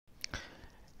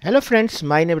Hello friends,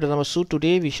 my name is Ramasu.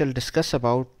 Today we shall discuss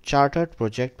about Chartered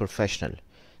Project Professional,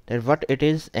 that what it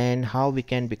is and how we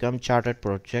can become Chartered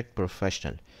Project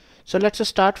Professional. So let's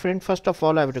start friend. First of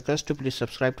all, I would request to please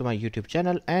subscribe to my YouTube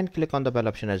channel and click on the bell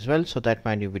option as well so that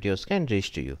my new videos can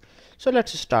reach to you. So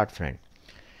let's start friend.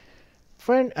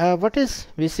 What is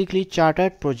basically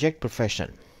Chartered Project Professional?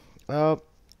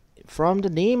 From the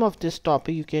name of this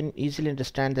topic you can easily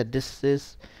understand that this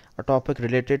is a topic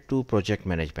related to project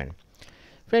management.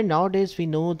 Friend, nowadays we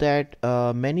know that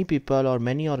many people or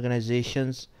many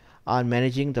organizations are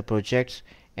managing the projects,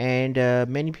 and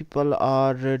many people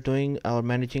are doing or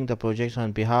managing the projects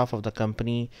on behalf of the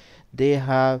company. They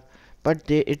have,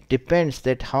 but it depends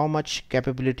that how much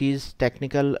capabilities,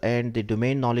 technical and the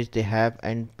domain knowledge they have,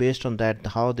 and based on that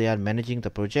how they are managing the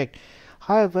project.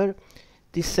 However,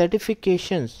 the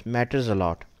certifications matters a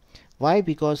lot. Why?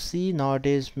 Because see,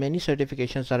 nowadays many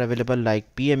certifications are available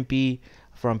like PMP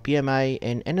from PMI,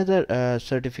 and another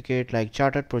certificate like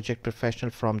Chartered Project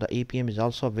Professional from the APM is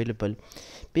also available.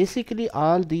 Basically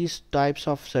all these types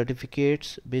of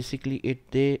certificates, basically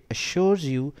they assures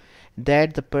you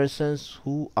that the persons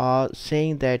who are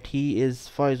saying that he is,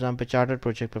 for example, Chartered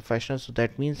Project Professional, so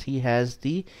that means he has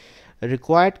the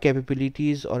required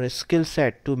capabilities or a skill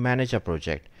set to manage a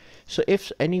project. So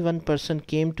if any one person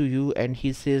came to you and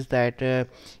he says that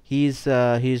he's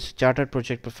Chartered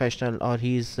Project Professional, or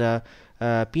he's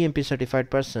PMP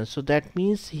certified person, so that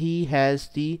means he has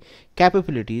the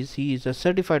capabilities, he is a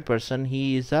certified person,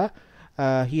 he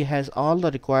has all the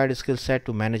required skill set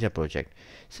to manage a project.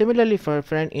 Similarly, for a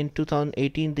friend, in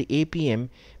 2018 the APM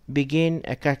began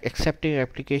accepting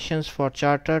applications for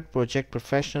Chartered Project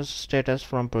Professionals status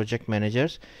from project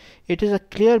managers. It is a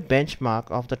clear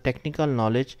benchmark of the technical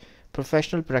knowledge,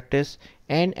 professional practice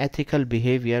and ethical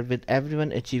behavior, with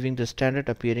everyone achieving the standard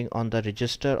appearing on the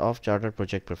register of Chartered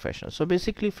Project Professionals. So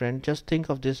basically friend, just think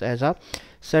of this as a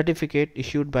certificate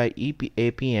issued by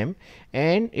APM,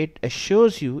 and it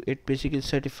assures you, it basically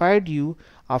certified you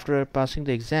after passing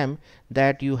the exam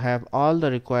that you have all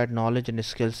the required knowledge and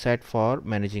skill set for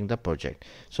managing the project.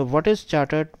 So what is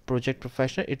Chartered Project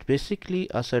Professional? It's basically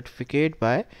a certificate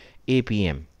by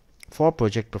APM for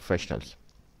project professionals.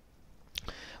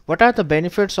 What are the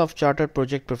benefits of Chartered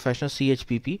Project Professional,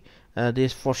 CHPP?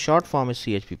 This for short form is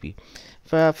CHPP.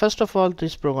 First of all,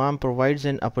 this program provides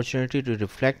an opportunity to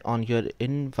reflect on your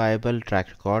inviolable track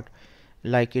record.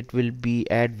 Like it will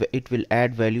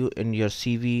add value in your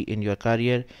CV, in your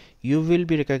career. You will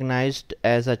be recognized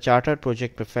as a Chartered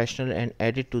Project Professional and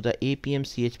added to the APM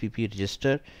CHPP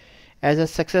register. As a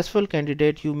successful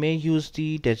candidate, you may use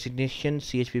the designation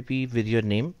CHPP with your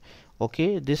name.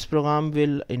 Okay, this program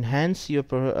will enhance your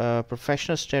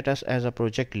professional status as a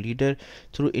project leader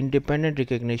through independent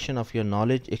recognition of your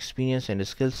knowledge, experience and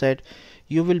skill set.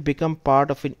 You will become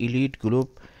part of an elite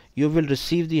group. You will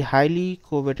receive the highly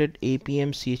coveted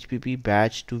APM CHPP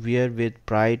badge to wear with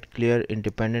pride, clear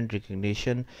independent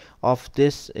recognition of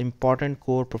this important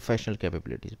core professional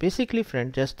capabilities. Basically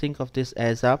friend, just think of this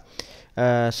as a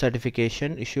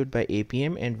certification issued by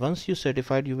APM, and once you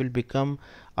certified, you will become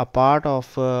a part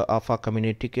of a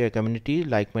community,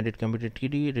 like-minded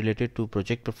community related to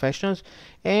project professionals,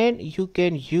 and you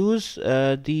can use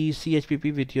the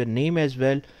CHPP with your name as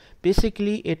well.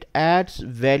 Basically it adds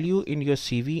value in your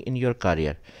CV, in your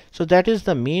career. So that is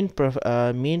the main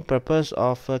purpose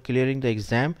of clearing the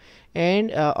exam,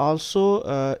 and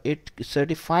also it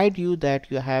certified you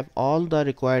that you have all the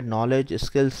required knowledge,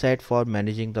 skill set for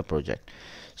managing the project.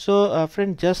 So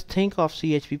friend, just think of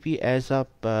CHPP as a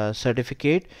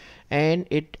certificate, and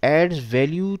it adds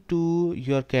value to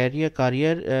your career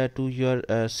to your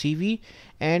CV,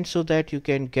 and so that you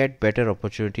can get better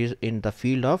opportunities in the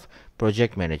field of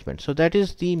project management. So that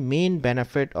is the main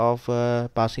benefit of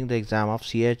passing the exam of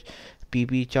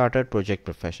CHPP, Chartered Project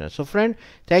Professional. So friend,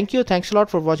 thanks a lot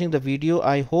for watching the video.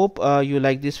 I hope you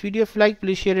like this video. If you like,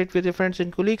 please share it with your friends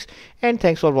and colleagues, and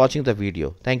thanks for watching the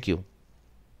video. Thank you.